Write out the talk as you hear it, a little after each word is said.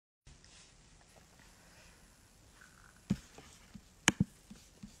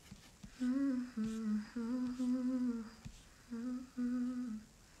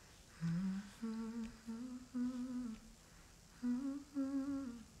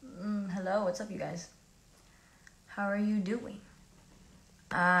Hello, what's up, you guys? How are you doing?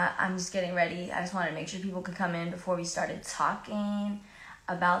 I'm just getting ready. I just wanted to make sure people could come in before we started talking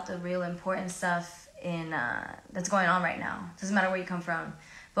about the real important stuff in that's going on right now. Doesn't matter where you come from.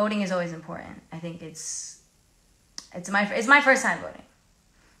 Voting is always important. I think it's my first time voting,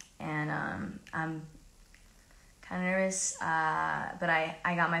 and I'm kind of nervous, but I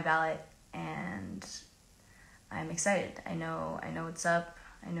got my ballot and I'm excited. I know what's up.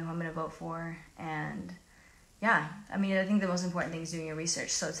 I know who I'm gonna vote for, and yeah, I mean, I think the most important thing is doing your research.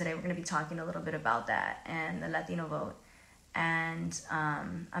 So today we're gonna be talking a little bit about that and the Latino vote, and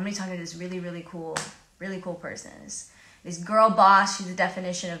I'm gonna be talking to this really cool person. This girl boss. She's the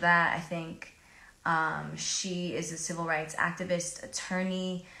definition of that, I think. She is a civil rights activist,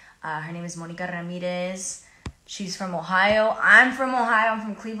 attorney. Her name is Monica Ramirez. She's from Ohio. I'm from Ohio. I'm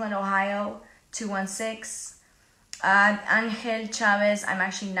from Cleveland, Ohio, 216. Angel Chavez. I'm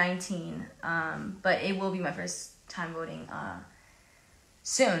actually 19, but it will be my first time voting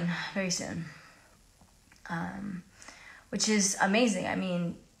soon, very soon, which is amazing. I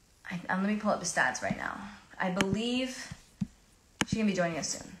mean, let me pull up the stats right now. I believe she's going to be joining us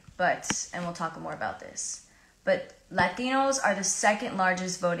soon, and we'll talk more about this. But Latinos are the second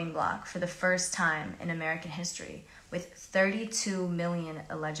largest voting bloc for the first time in American history, with 32 million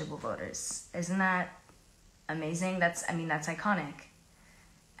eligible voters. Isn't that amazing? That's iconic.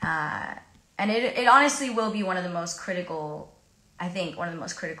 And it honestly will be one of the most critical, I think, one of the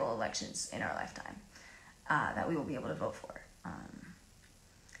most critical elections in our lifetime that we will be able to vote for.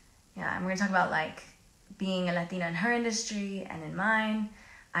 And we're going to talk about, like, being a Latina in her industry and in mine.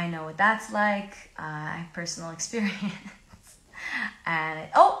 I know what that's like. I have personal experience. And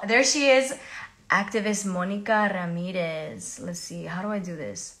there she is, activist Monica Ramirez. Let's see, how do I do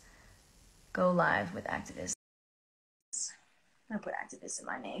this? Go live with activists. I'm gonna put activist in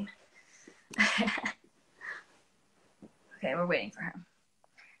my name. Okay, we're waiting for her.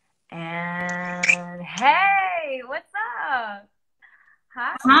 And hey, what's up?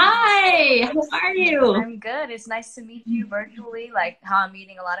 Hi, how are you? I'm good. It's nice to meet you virtually, like how I'm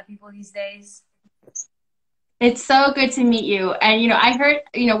meeting a lot of people these days. It's so good to meet you. And, I heard,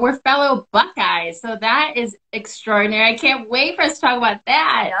 we're fellow Buckeyes, so that is extraordinary. I can't wait for us to talk about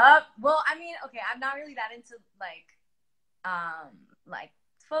that. Yup. Well, I mean, okay, I'm not really that into, like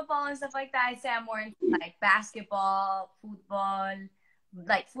football and stuff like that. I'd say I'm more into, like, basketball, football,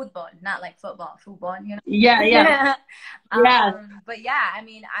 like football, not like football, you know? Yeah. Yeah. But yeah, I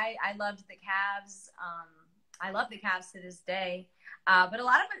mean, I loved the Cavs. I love the Cavs to this day. But a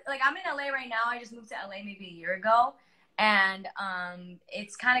lot of it, like, I'm in LA right now. I just moved to LA maybe a year ago. And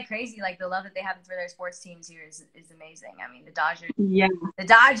it's kind of crazy. Like, the love that they have for their sports teams here is amazing. I mean, the Dodgers. Yeah. The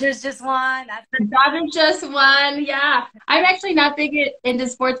Dodgers just won. The Dodgers just won. Yeah. I'm actually not big into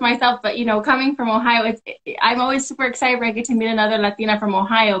sports myself, but, coming from Ohio, I'm always super excited when I get to meet another Latina from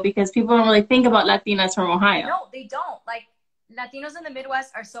Ohio, because people don't really think about Latinas from Ohio. No, they don't. Like, Latinos in the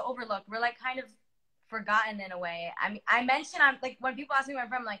Midwest are so overlooked. We're, like, kind of forgotten in a way. I mean, I mentioned, I'm like, when people ask me where I'm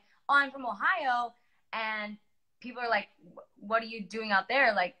from, I'm like, oh, I'm from Ohio, and people are like, what are you doing out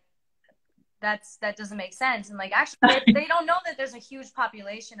there? Like, that doesn't make sense. And, like, actually they don't know that there's a huge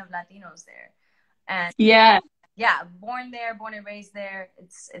population of Latinos there. And yeah, born and raised there.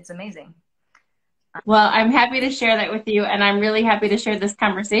 It's amazing. Well, I'm happy to share that with you, and I'm really happy to share this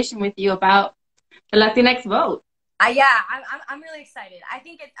conversation with you about the Latinx vote. I'm really excited. I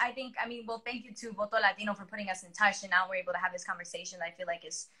mean, well, thank you to Voto Latino for putting us in touch, and now we're able to have this conversation that I feel like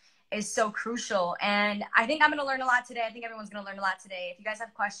is so crucial. And I think I'm going to learn a lot today. I think everyone's going to learn a lot today. If you guys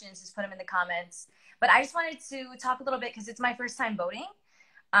have questions, just put them in the comments. But I just wanted to talk a little bit because it's my first time voting.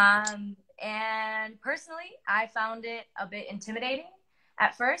 And personally, I found it a bit intimidating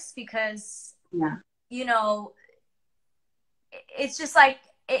at first because, it's just like,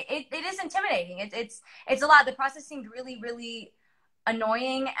 it is intimidating. It's a lot. The process seemed really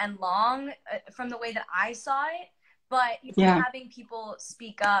annoying and long from the way that I saw it. But having people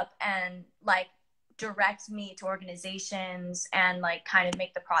speak up and, like, direct me to organizations and, like, kind of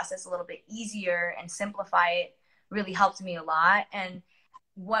make the process a little bit easier and simplify it really helped me a lot. And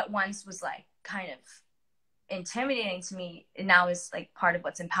what once was, like, kind of intimidating to me now is, like, part of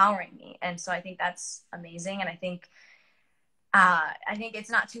what's empowering me. And so I think that's amazing. And I think it's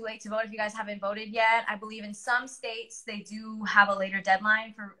not too late to vote if you guys haven't voted yet. I believe in some states they do have a later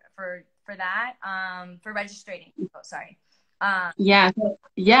deadline for that, for registering. Oh, sorry.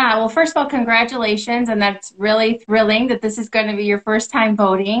 Well, first of all, congratulations. And that's really thrilling that this is going to be your first time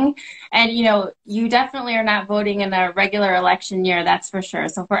voting. And, you definitely are not voting in a regular election year, that's for sure.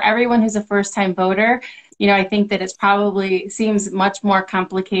 So for everyone who's a first time voter, I think that it's probably seems much more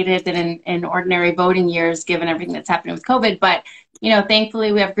complicated than in ordinary voting years, given everything that's happening with COVID. But,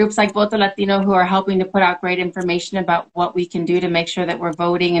 thankfully we have groups like Voto Latino who are helping to put out great information about what we can do to make sure that we're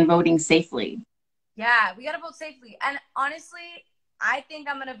voting and voting safely. Yeah, we gotta vote safely. And honestly, I think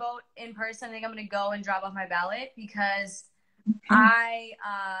I'm gonna vote in person. I think I'm gonna go and drop off my ballot because Okay.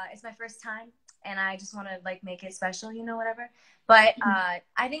 it's my first time and I just want to like make it special, whatever. But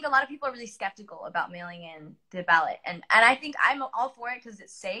I think a lot of people are really skeptical about mailing in the ballot, and I think I'm all for it because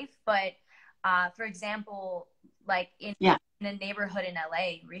it's safe. But for example, like Yeah. in a neighborhood in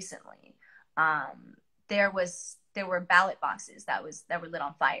LA recently, there were ballot boxes that were lit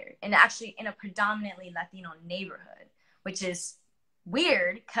on fire, and actually in a predominantly Latino neighborhood, which is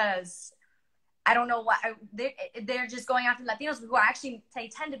weird because I don't know why they're just going after Latinos who are actually they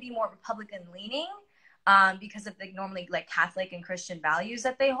tend to be more Republican leaning because of the normally like Catholic and Christian values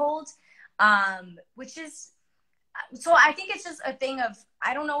that they hold, which is so I think it's just a thing of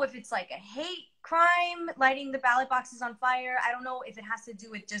I don't know if it's like a hate crime lighting the ballot boxes on fire. I don't know if it has to do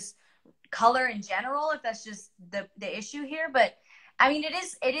with just color in general, if that's just the issue here. But I mean, it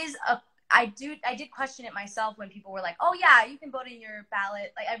is a I did question it myself when people were like, "Oh yeah, you can vote in your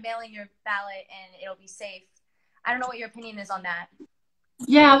ballot, like I'm mailing your ballot, and it'll be safe." I don't know what your opinion is on that.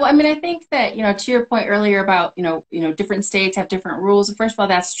 Yeah, well, I mean, I think that, to your point earlier about, different states have different rules. First of all,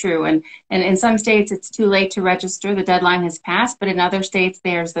 that's true. And in some states, it's too late to register. The deadline has passed. But in other states,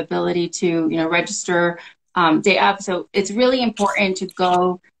 there's the ability to, register day up. So it's really important to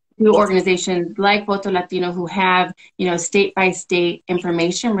go to organizations like Voto Latino who have, state by state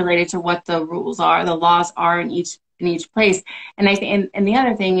information related to what the rules are, the laws are in each place. And I think, and the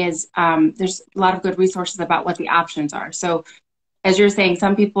other thing is, there's a lot of good resources about what the options are. So as you're saying,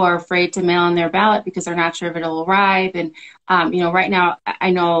 some people are afraid to mail in their ballot because they're not sure if it'll arrive. And, right now, I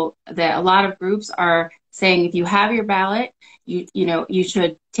know that a lot of groups are saying if you have your ballot, you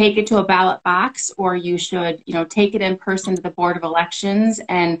should take it to a ballot box, or you should, take it in person to the Board of Elections.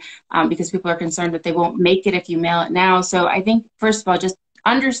 And because people are concerned that they won't make it if you mail it now. So I think, first of all, just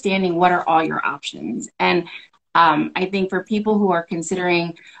understanding what are all your options. And I think for people who are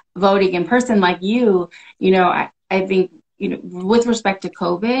considering voting in person like I think with respect to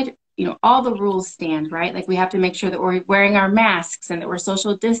COVID, all the rules stand, right? Like we have to make sure that we're wearing our masks and that we're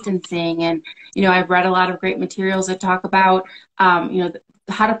social distancing. And, I've read a lot of great materials that talk about,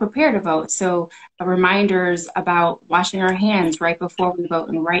 how to prepare to vote. So reminders about washing our hands right before we vote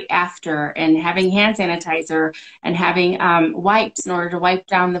and right after, and having hand sanitizer and having wipes in order to wipe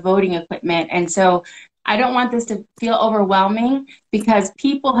down the voting equipment. And so I don't want this to feel overwhelming because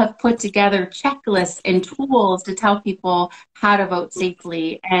people have put together checklists and tools to tell people how to vote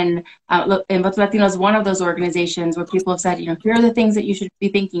safely. And look, and Voto Latino is one of those organizations where people have said, here are the things that you should be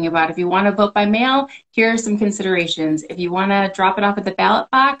thinking about. If you want to vote by mail, here are some considerations. If you want to drop it off at the ballot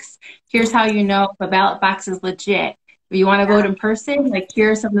box, here's how you know if a ballot box is legit. If you want to vote in person, like here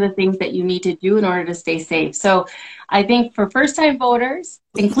are some of the things that you need to do in order to stay safe. So I think for first-time voters,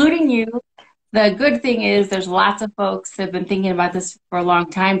 including you, the good thing is there's lots of folks that have been thinking about this for a long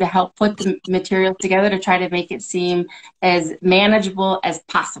time to help put the materials together to try to make it seem as manageable as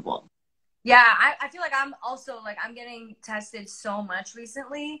possible. Yeah, I feel like I'm also like I'm getting tested so much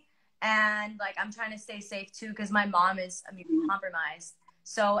recently, and like I'm trying to stay safe too because my mom is immune compromised.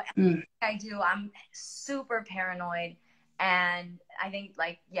 So Mm. I do. I'm super paranoid. And I think,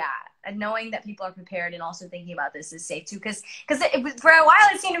 like, yeah, and knowing that people are prepared and also thinking about this is safe too. Because for a while,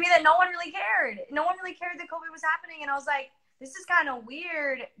 it seemed to me that no one really cared. No one really cared that COVID was happening. And I was like, this is kind of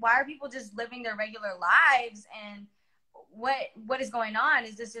weird. Why are people just living their regular lives? And what is going on?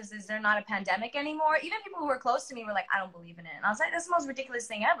 Is there not a pandemic anymore? Even people who were close to me were like, I don't believe in it. And I was like, that's the most ridiculous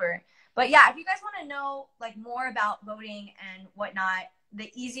thing ever. But yeah, if you guys want to know like more about voting and whatnot, I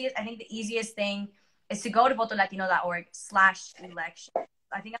think the easiest thing is to go to votolatino.org/election.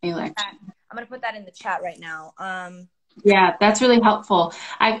 I think I'm gonna put that in the chat right now. Yeah, that's really helpful.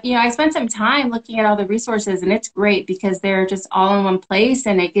 I spent some time looking at all the resources, and it's great because they're just all in one place,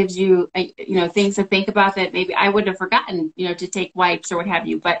 and it gives you, things to think about that maybe I would have forgotten, to take wipes or what have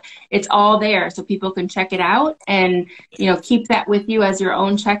you. But it's all there, so people can check it out and keep that with you as your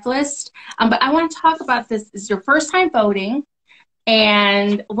own checklist. But I want to talk about this. This is your first time voting,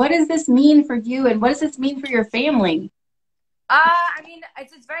 and what does this mean for you, and what does this mean for your family? I mean,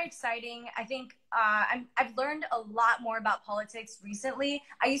 it's very exciting. I think I've learned a lot more about politics recently.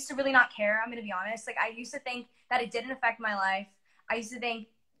 I used to really not care. I'm going to be honest. Like, I used to think that it didn't affect my life. I used to think,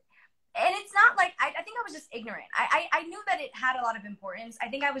 and it's not like, I think I was just ignorant. I knew that it had a lot of importance. I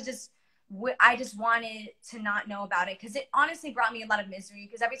think I was just I just wanted to not know about it because it honestly brought me a lot of misery,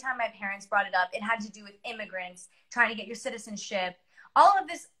 because every time my parents brought it up, it had to do with immigrants trying to get your citizenship, all of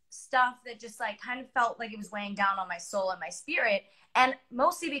this stuff that just like kind of felt like it was weighing down on my soul and my spirit. And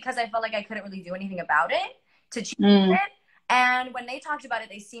mostly because I felt like I couldn't really do anything about it to change it. And when they talked about it,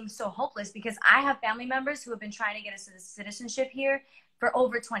 they seemed so hopeless, because I have family members who have been trying to get a citizenship here for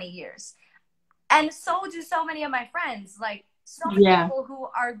over 20 years. And so do so many of my friends. Like, so many people who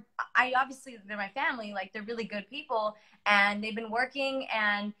are, I obviously, they're my family, like they're really good people and they've been working,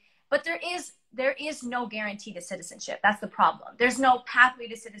 and but there is no guarantee to citizenship. That's the problem. There's no pathway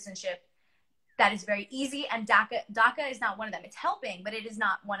to citizenship that is very easy, and DACA is not one of them. It's helping, but it is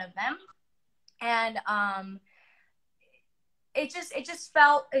not one of them. And it just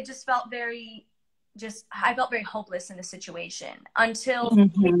felt very, I felt very hopeless in the situation until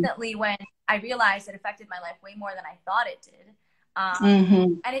recently, when I realized it affected my life way more than I thought it did.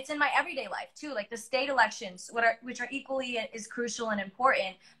 And it's in my everyday life too, like the state elections, which are equally as crucial and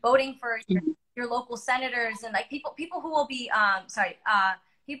important. Voting for your local senators, and like people who will be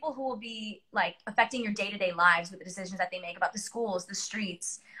people who will be like affecting your day-to-day lives with the decisions that they make about the schools, the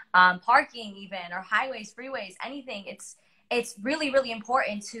streets, parking even, or highways, freeways, anything. It's really, really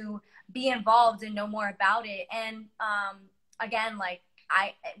important to be involved and know more about it. And again, like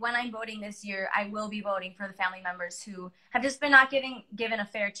when I'm voting this year, I will be voting for the family members who have just been not given a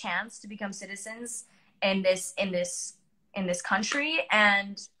fair chance to become citizens in this country.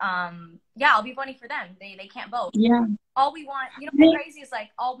 And yeah, I'll be voting for them. They can't vote. Yeah. All we want, you know, what's crazy is like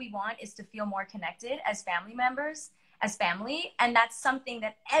all we want is to feel more connected as family members, as family, and that's something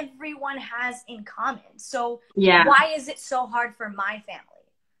that everyone has in common. So why is it so hard for my family?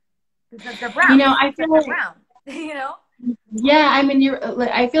 Because they're brown. You know, I feel like, brown. You know. Yeah, I mean,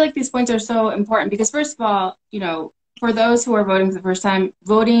 I feel like these points are so important because, first of all, you know, for those who are voting for the first time,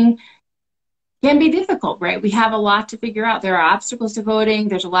 voting can be difficult, right? We have a lot to figure out. There are obstacles to voting.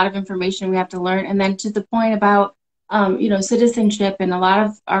 There's a lot of information we have to learn. And then to the point about, you know, citizenship, and a lot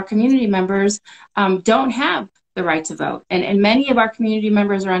of our community members don't have the right to vote. And many of our community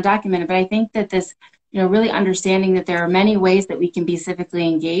members are undocumented. But I think that this, you know, really understanding that there are many ways that we can be civically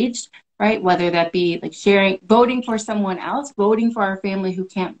engaged, right? Whether that be like voting for someone else, voting for our family who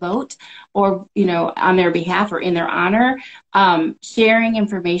can't vote, or, you know, on their behalf or in their honor, sharing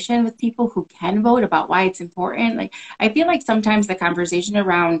information with people who can vote about why it's important. Like, I feel like sometimes the conversation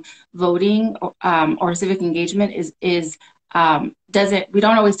around voting or civic engagement we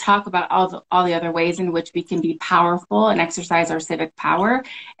don't always talk about all the other ways in which we can be powerful and exercise our civic power.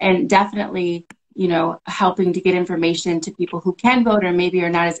 And definitely, you know, helping to get information to people who can vote or maybe are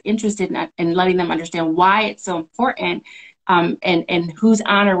not as interested in letting them understand why it's so important, and whose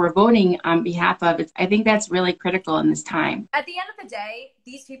honor we're voting on behalf of. I think that's really critical in this time. At the end of the day,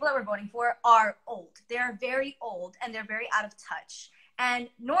 these people that we're voting for are old. They're very old and they're very out of touch. And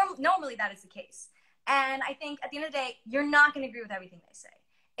normally that is the case. And I think at the end of the day, you're not going to agree with everything they say.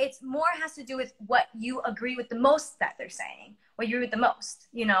 It's more has to do with what you agree with the most that they're saying, what you agree with the most,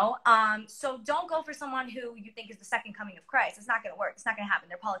 you know? So don't go for someone who you think is the second coming of Christ. It's not going to work. It's not going to happen.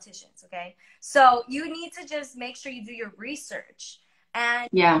 They're politicians, okay? So you need to just make sure you do your research, and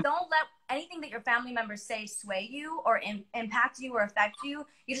don't let anything that your family members say sway you or impact you or affect you.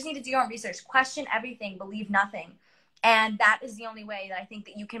 You just need to do your own research. Question everything. Believe nothing. And that is the only way that I think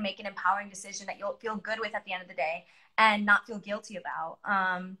that you can make an empowering decision that you'll feel good with at the end of the day and not feel guilty about.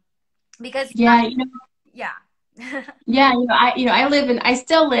 Because yeah, I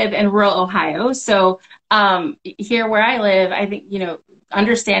still live in rural Ohio. So here where I live, I think, you know,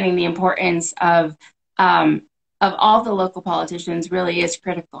 understanding the importance of all the local politicians really is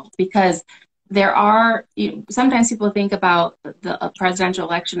critical, because there are, you know, sometimes people think about the presidential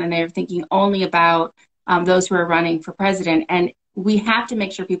election and they're thinking only about those who are running for president. And we have to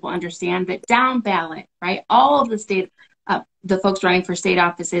make sure people understand that down ballot, right, all of the folks running for state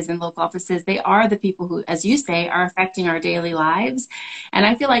offices and local offices, they are the people who, as you say, are affecting our daily lives. And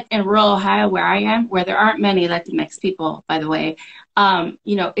I feel like in rural Ohio, where I am, where there aren't many Latinx people, by the way,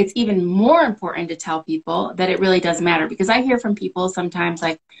 you know, it's even more important to tell people that it really does matter. Because I hear from people sometimes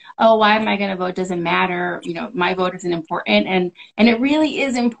like, oh, why am I going to vote? Doesn't matter. You know, my vote isn't important. And it really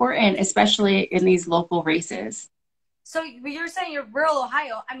is important, especially in these local races. So you're saying you're rural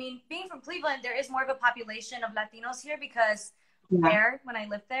Ohio. I mean, being from Cleveland, there is more of a population of Latinos here, because there, when I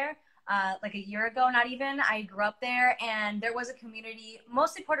lived there, like a year ago, not even, I grew up there, and there was a community,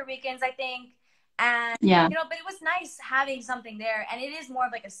 mostly Puerto Ricans, I think. And, you know, but it was nice having something there. And it is more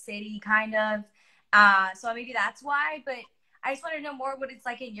of like a city kind of. So maybe that's why. But I just want to know more what it's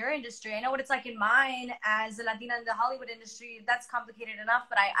like in your industry. I know what it's like in mine as a Latina in the Hollywood industry. That's complicated enough,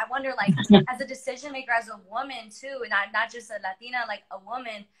 but I wonder, like, as a decision maker, as a woman too, not just a Latina, like a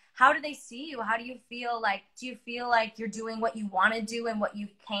woman, how do they see you? How do you feel like, do you feel like you're doing what you want to do and what you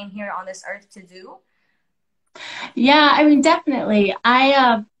came here on this earth to do? Yeah, I mean, definitely.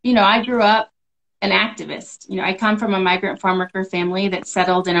 I grew up an activist. I come from a migrant farm worker family that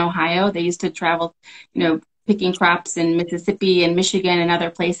settled in Ohio. They used to travel, picking crops in Mississippi and Michigan and other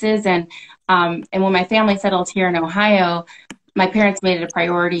places. And when my family settled here in Ohio, my parents made it a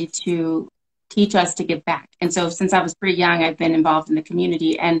priority to teach us to give back. And so since I was pretty young, I've been involved in the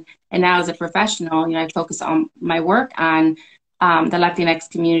community. And now as a professional, I focus on my work on the Latinx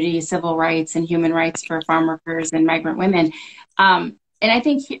community, civil rights and human rights for farm workers and migrant women. And I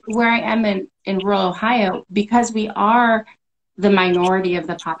think where I am in rural Ohio, because we are the minority of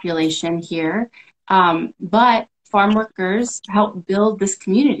the population here, but farm workers help build this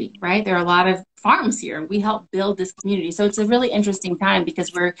community, right? There are a lot of farms here. We help build this community. So it's a really interesting time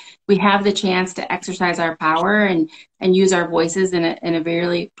because we have the chance to exercise our power and use our voices in a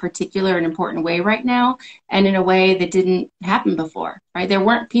very particular and important way right now, and in a way that didn't happen before, right? There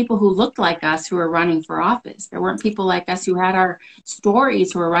weren't people who looked like us who were running for office. There weren't people like us who had our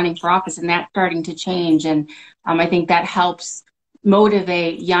stories who were running for office, and that's starting to change. And I think that helps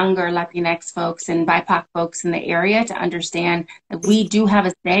motivate younger Latinx folks and BIPOC folks in the area to understand that we do have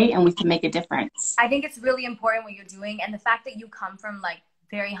a say and we can make a difference. I think it's really important what you're doing, and the fact that you come from like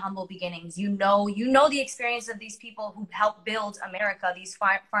very humble beginnings. You know the experience of these people who helped build America, these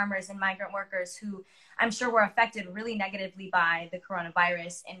farmers and migrant workers who I'm sure were affected really negatively by the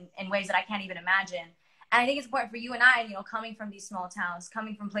coronavirus in ways that I can't even imagine. And I think it's important for you and I, coming from these small towns,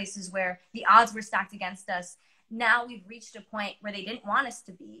 coming from places where the odds were stacked against us. Now we've reached a point where they didn't want us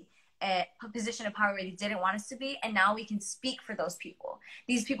to be, a position of power where they didn't want us to be, and now we can speak for those people.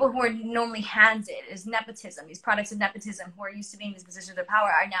 These people who are normally handed as nepotism, these products of nepotism, who are used to being in these positions of power,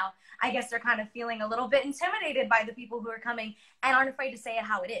 are now, I guess they're kind of feeling a little bit intimidated by the people who are coming and aren't afraid to say it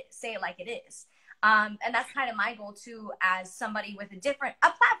how it is, say it like it is. And that's kind of my goal too, as somebody with a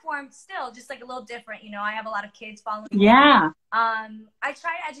platform still, just like a little different. I have a lot of kids following me. Yeah. I try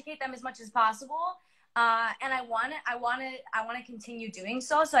to educate them as much as possible. And I want to continue doing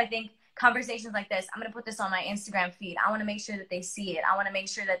so. So I think conversations like this, I'm going to put this on my Instagram feed. I want to make sure that they see it. I want to make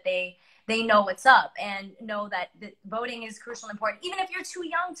sure that they know what's up and know that voting is crucial and important. Even if you're too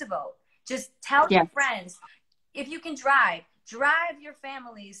young to vote, just tell your friends. If you can drive your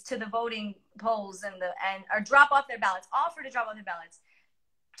families to the voting polls or drop off their ballots, offer to drop off their ballots.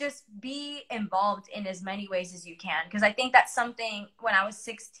 Just be involved in as many ways as you can. Because I think that's something when I was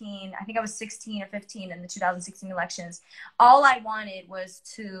 16, I think I was 16 or 15 in the 2016 elections, all I wanted was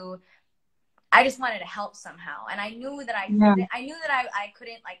I just wanted to help somehow. And I knew that I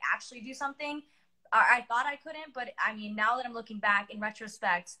couldn't like actually do something, or I thought I couldn't. But I mean, now that I'm looking back in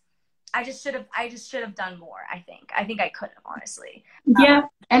retrospect, I just should have done more. I think I could have, honestly. Yeah.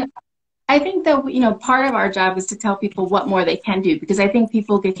 And I think that, part of our job is to tell people what more they can do, because I think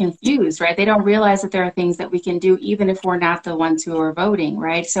people get confused, right? They don't realize that there are things that we can do, even if we're not the ones who are voting,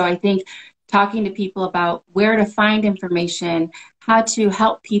 right? So I think talking to people about where to find information, how to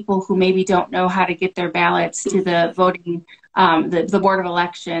help people who maybe don't know how to get their ballots to the voting, the Board of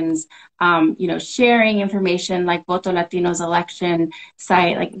Elections, sharing information like Voto Latino's election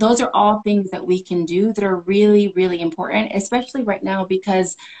site, like those are all things that we can do that are really, really important, especially right now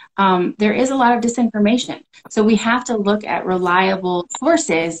because there is a lot of disinformation. So we have to look at reliable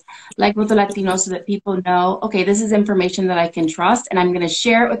sources like Voto Latino so that people know, okay, this is information that I can trust, and I'm going to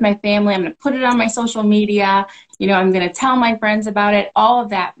share it with my family. I'm going to put it on my social media. I'm going to tell my friends about it. All of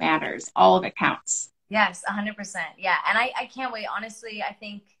that matters. All of it counts. Yes, 100%. Yeah. And I can't wait. Honestly, I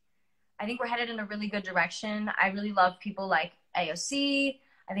think we're headed in a really good direction. I really love people like AOC.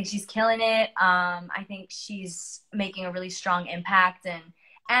 I think she's killing it. I think she's making a really strong impact. And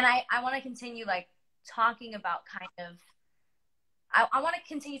I want to continue like talking about I want to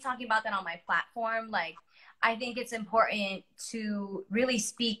continue talking about that on my platform. Like, I think it's important to really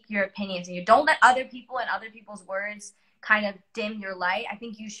speak your opinions, and you don't let other people and other people's words kind of dim your light. I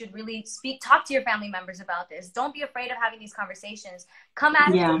think you should really talk to your family members about this. Don't be afraid of having these conversations. Come at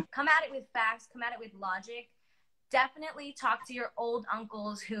it with facts, come at it with logic. Definitely talk to your old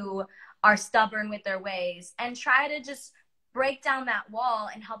uncles who are stubborn with their ways, and try to just break down that wall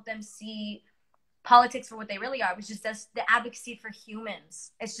and help them see politics for what they really are, which is just the advocacy for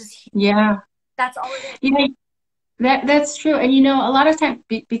humans. It's just that's all it is. That's true. And, a lot of times,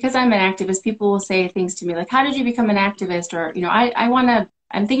 because I'm an activist, people will say things to me like, how did you become an activist? Or,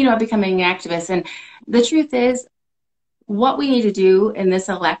 I'm thinking about becoming an activist. And the truth is, what we need to do in this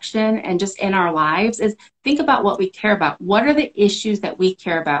election and just in our lives is think about what we care about. What are the issues that we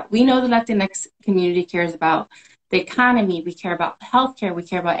care about? We know the Latinx community cares about the economy, we care about healthcare, we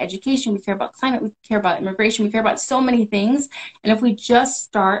care about education, we care about climate, we care about immigration, we care about so many things. And if we just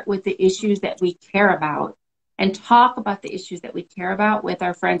start with the issues that we care about and talk about the issues that we care about with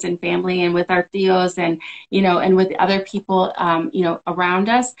our friends and family and with our tios and, and with other people, around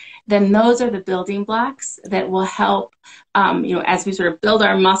us, then those are the building blocks that will help, as we sort of build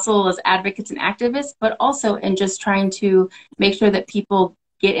our muscle as advocates and activists, but also in just trying to make sure that people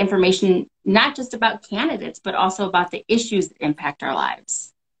get information, not just about candidates, but also about the issues that impact our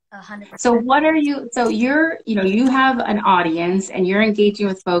lives. 100%. So you have an audience and you're engaging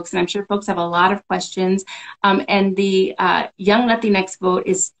with folks, and I'm sure folks have a lot of questions. And the Young Latinx vote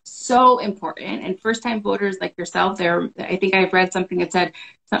is so important. And first-time voters like yourself, I think I've read something that said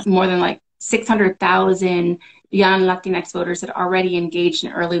more than like 600,000 young Latinx voters had already engaged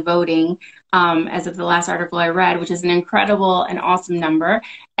in early voting as of the last article I read, which is an incredible and awesome number.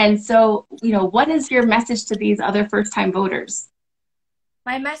 And so, what is your message to these other first-time voters?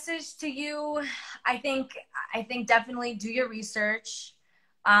 My message to you, I think definitely do your research.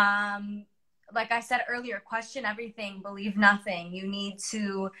 Like I said earlier, question everything, believe nothing. You need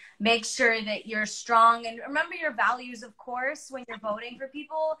to make sure that you're strong and remember your values, of course, when you're voting for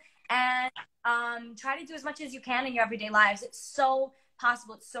people, and try to do as much as you can in your everyday lives. It's so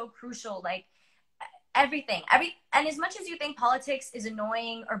possible. It's so crucial. Like everything, and as much as you think politics is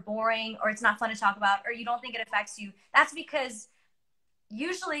annoying or boring or it's not fun to talk about or you don't think it affects you, that's because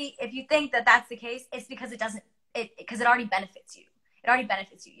usually if you think that that's the case, it's because it already benefits you. It already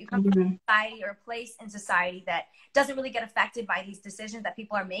benefits you. You come from a society or a place in society that doesn't really get affected by these decisions that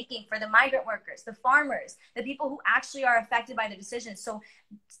people are making for the migrant workers, the farmers, the people who actually are affected by the decisions. So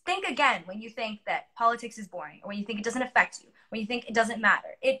think again when you think that politics is boring or when you think it doesn't affect you, when you think it doesn't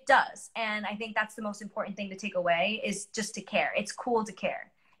matter. It does. And I think that's the most important thing to take away is just to care. It's cool to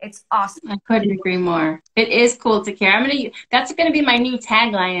care. It's awesome. I couldn't agree more. It is cool to care. That's going to be my new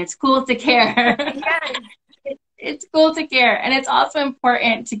tagline. It's cool to care. Yes. It's cool to care. And it's also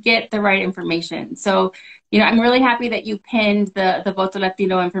important to get the right information. So, I'm really happy that you pinned the Voto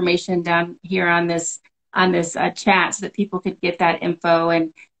Latino information down here on this chat so that people could get that info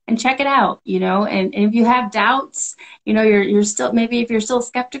and check it out, and if you have doubts, you're still, maybe if you're still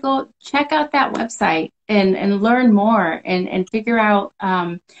skeptical, check out that website and learn more and figure out,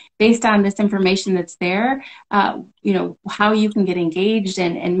 based on this information that's there, how you can get engaged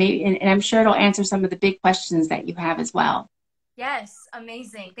and maybe, and I'm sure it'll answer some of the big questions that you have as well. Yes.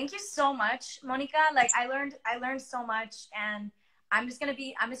 Amazing. Thank you so much, Monica. Like I learned so much, and I'm just going to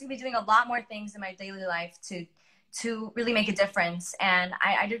be doing a lot more things in my daily life to really make a difference. And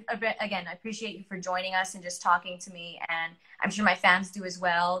I appreciate you for joining us and just talking to me. And I'm sure my fans do as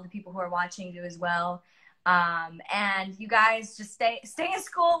well. The people who are watching do as well. And you guys just stay in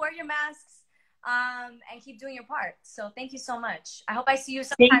school, wear your masks, and keep doing your part. So thank you so much. I hope I see you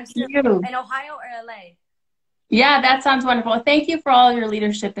sometime soon in Ohio or LA. Yeah, that sounds wonderful. Thank you for all your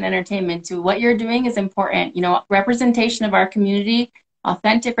leadership and entertainment too. What you're doing is important. Representation of our community,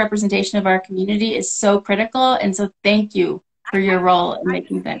 authentic representation of our community is so critical. And so thank you for your role in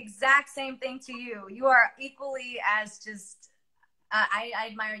making that. The exact same thing to you. You are equally as just, I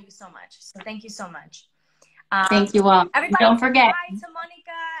admire you so much. So thank you so much. Thank you all. Everybody, don't forget. Bye to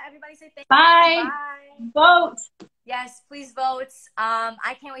Monica. Everybody say thank bye. You. Bye. Vote. Yes, please vote.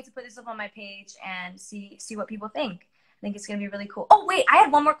 I can't wait to put this up on my page and see what people think. I think it's going to be really cool. Oh, wait, I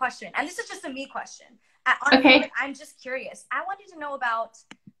had one more question. And this is just a me question. Okay. I'm just curious. I wanted to know about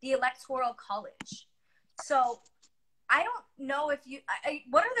the Electoral College. So I don't know if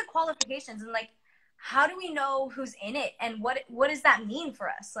what are the qualifications and how do we know who's in it and what does that mean for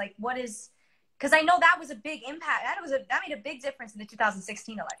us? Because I know that was a big impact. That made a big difference in the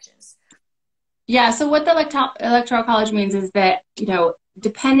 2016 elections. Yeah. So what the Electoral College means is that,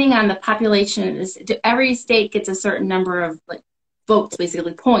 depending on the population, every state gets a certain number of votes,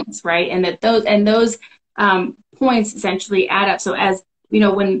 basically points, right? And that those points essentially add up. So as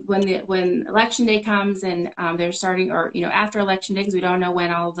when election day comes and they're starting, or after election day, because we don't know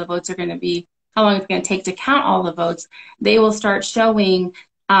when all of the votes are going to be, how long it's going to take to count all the votes, they will start showing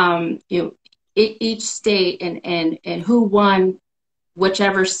each state and who won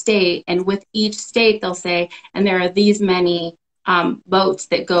whichever state, and with each state they'll say, and there are these many votes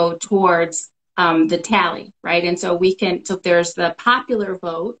that go towards the tally, right? And so there's the popular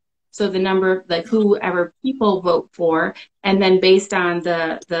vote, so the number, whoever people vote for, and then based on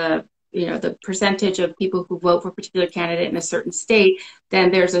the percentage of people who vote for a particular candidate in a certain state,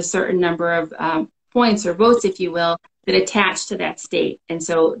 then there's a certain number of points or votes, if you will, that attach to that state. And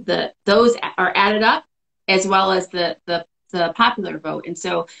so those are added up as well as the popular vote. And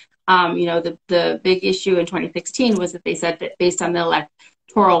so, the big issue in 2016 was that they said that based on the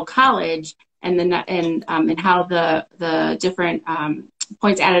electoral college and how the different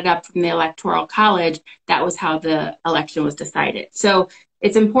points added up from the electoral college, that was how the election was decided. So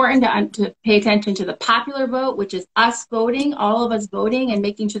it's important to pay attention to the popular vote, which is us voting, all of us voting, and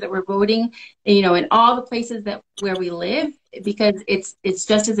making sure that we're voting, in all the places where we live, because it's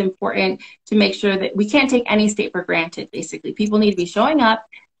just as important to make sure that we can't take any state for granted. Basically, people need to be showing up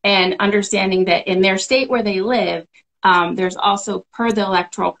and understanding that in their state where they live, there's also, per the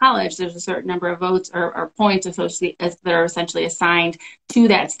electoral college, there's a certain number of votes or points associated that are essentially assigned to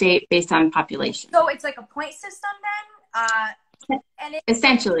that state based on population. So it's like a point system then? And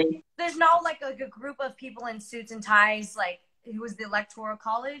essentially, there's no like a group of people in suits and ties, like who was the electoral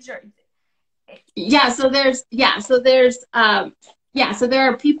college, or so there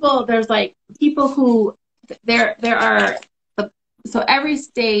are people. There's like people who there are. So every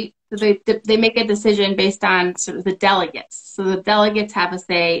state, they make a decision based on sort of the delegates. So the delegates have a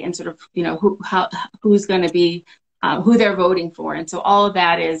say in sort of who's going to be who they're voting for, and so all of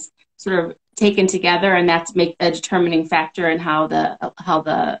that is sort of taken together, and that's make a determining factor in how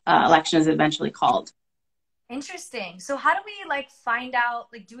the election is eventually called. Interesting. So how do we like find out?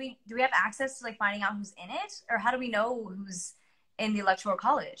 Like, do we have access to like finding out who's in it, or how do we know who's in the electoral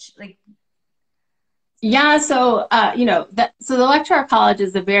college? Like, yeah, so so the electoral college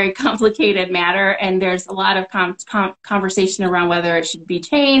is a very complicated matter, and there's a lot of conversation around whether it should be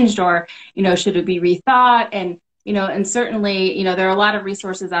changed or should it be rethought, and certainly, there are a lot of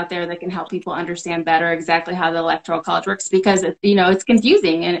resources out there that can help people understand better exactly how the electoral college works, because it's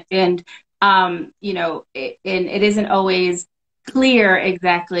confusing and it isn't always clear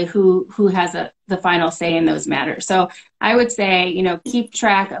exactly who has the final say in those matters. So I would say, keep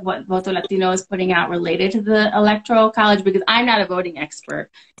track of what Voto Latino is putting out related to the electoral college, because I'm not a voting expert,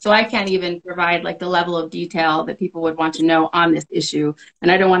 so I can't even provide like the level of detail that people would want to know on this issue,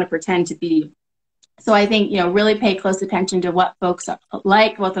 and I don't want to pretend to be. So I think, really pay close attention to what folks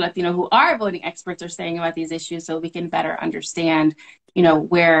like Voto Latino who are voting experts are saying about these issues, so we can better understand,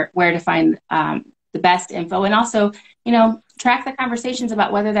 where to find the best info, and also, track the conversations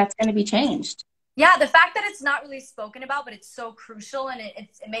about whether that's going to be changed. Yeah, the fact that it's not really spoken about, but it's so crucial and it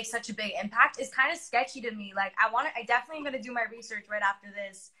makes such a big impact is kind of sketchy to me. Like, I definitely am going to do my research right after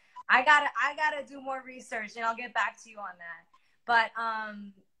this. I gotta do more research, and I'll get back to you on that. But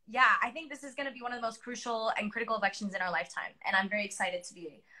yeah, I think this is going to be one of the most crucial and critical elections in our lifetime, and I'm very excited to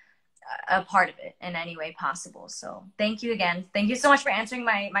be a part of it in any way possible. So thank you again. Thank you so much for answering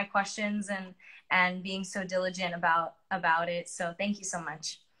my questions and being so diligent about it. So thank you so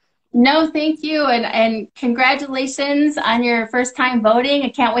much. No, thank you, and congratulations on your first time voting. I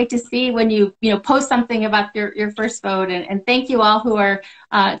can't wait to see when you post something about your first vote, and thank you all who are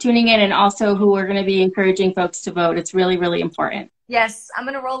tuning in, and also who are going to be encouraging folks to vote. It's really, really important. Yes, I'm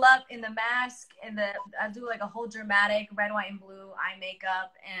gonna roll up in the mask, I'll do like a whole dramatic red, white, and blue eye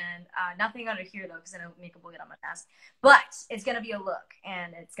makeup, and nothing under here though, because I know makeup will get on my mask. But it's gonna be a look,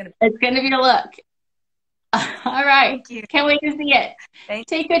 and it's gonna be a look. All right. Thank you. Can't wait to see it. Thank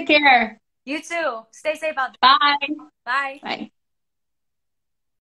Take good care. You too. Stay safe out there. Bye. Bye. Bye.